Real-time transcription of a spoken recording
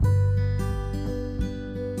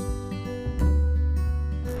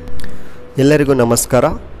ಎಲ್ಲರಿಗೂ ನಮಸ್ಕಾರ.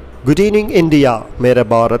 Good evening India, Mera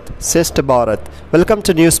Bharat, Sest Bharat. Welcome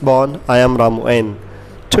to Newsborn. I am Ramu N.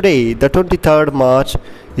 Today, the 23rd March,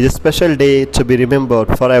 is a special day to be remembered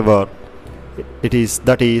forever.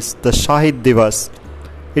 That is the Shahid Divas.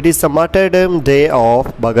 It is the martyrdom day of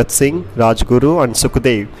Bhagat Singh, Rajguru and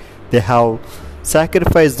Sukhdev. They have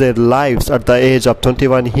sacrificed their lives at the age of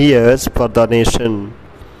 21 years for the nation.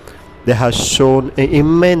 They have shown an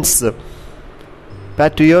immense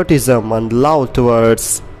patriotism and love towards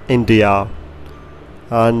India,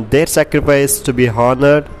 and their sacrifice to be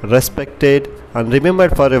honored, respected and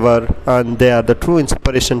remembered forever, and they are the true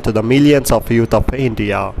inspiration to the millions of youth of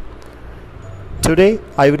India. Today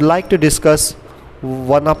I would like to discuss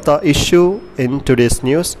one of the issue in today's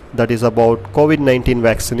news, that is about COVID-19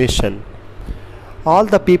 vaccination. All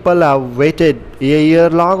the people have waited a year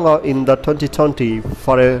long in the 2020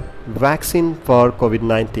 for a vaccine for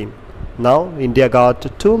COVID-19. Now India got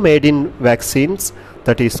two made-in vaccines,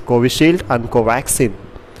 that is Covishield and Covaxin,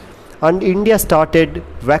 and India started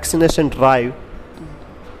vaccination drive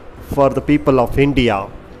for the people of India.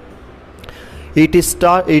 It is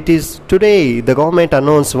today the government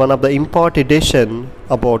announced one of the important decision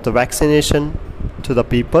about the vaccination to the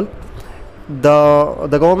people.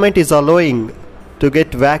 The government is allowing to get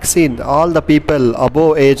vaccine all the people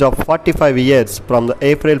above age of 45 years from the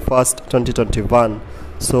April 1st 2021.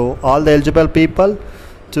 So all the eligible people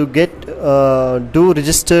to get do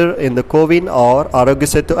register in the CoWIN or Arogya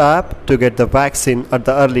Setu app to get the vaccine at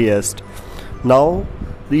the earliest. Now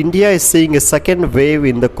India is seeing a second wave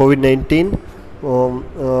in the COVID-19.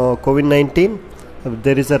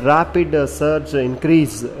 There is a rapid surge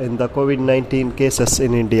increase in the COVID-19 cases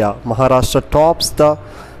in India. Maharashtra tops the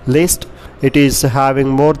list. It is having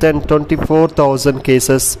more than 24,000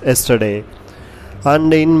 cases yesterday.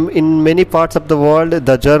 And in many parts of the world,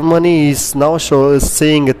 the Germany is now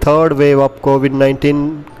seeing a third wave of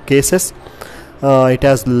COVID-19 cases. It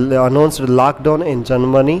has announced lockdown in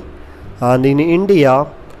Germany, and in India,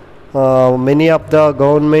 many of the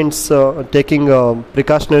governments taking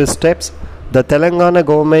precautionary steps. The Telangana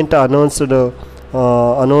government announced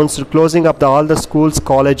closing of all the schools,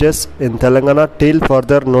 colleges in Telangana till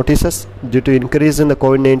further notices due to increase in the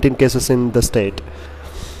COVID-19 cases in the state.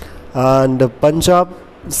 And Punjab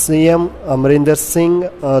CM Amrinder Singh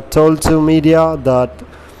told to media that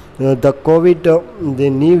the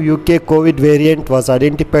new UK COVID variant was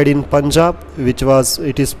identified in Punjab,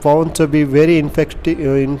 it is found to be very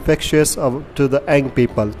infectious to the young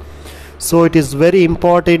people. So it is very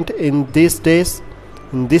important in these days,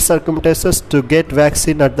 in these circumstances, to get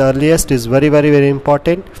vaccine at the earliest is very, very, very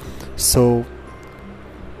important. So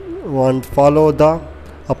follow the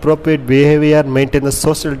appropriate behavior, maintain the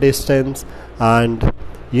social distance, and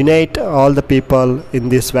unite all the people in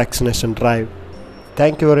this vaccination drive.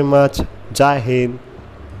 Thank you very much. Jai Hind.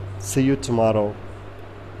 See you tomorrow.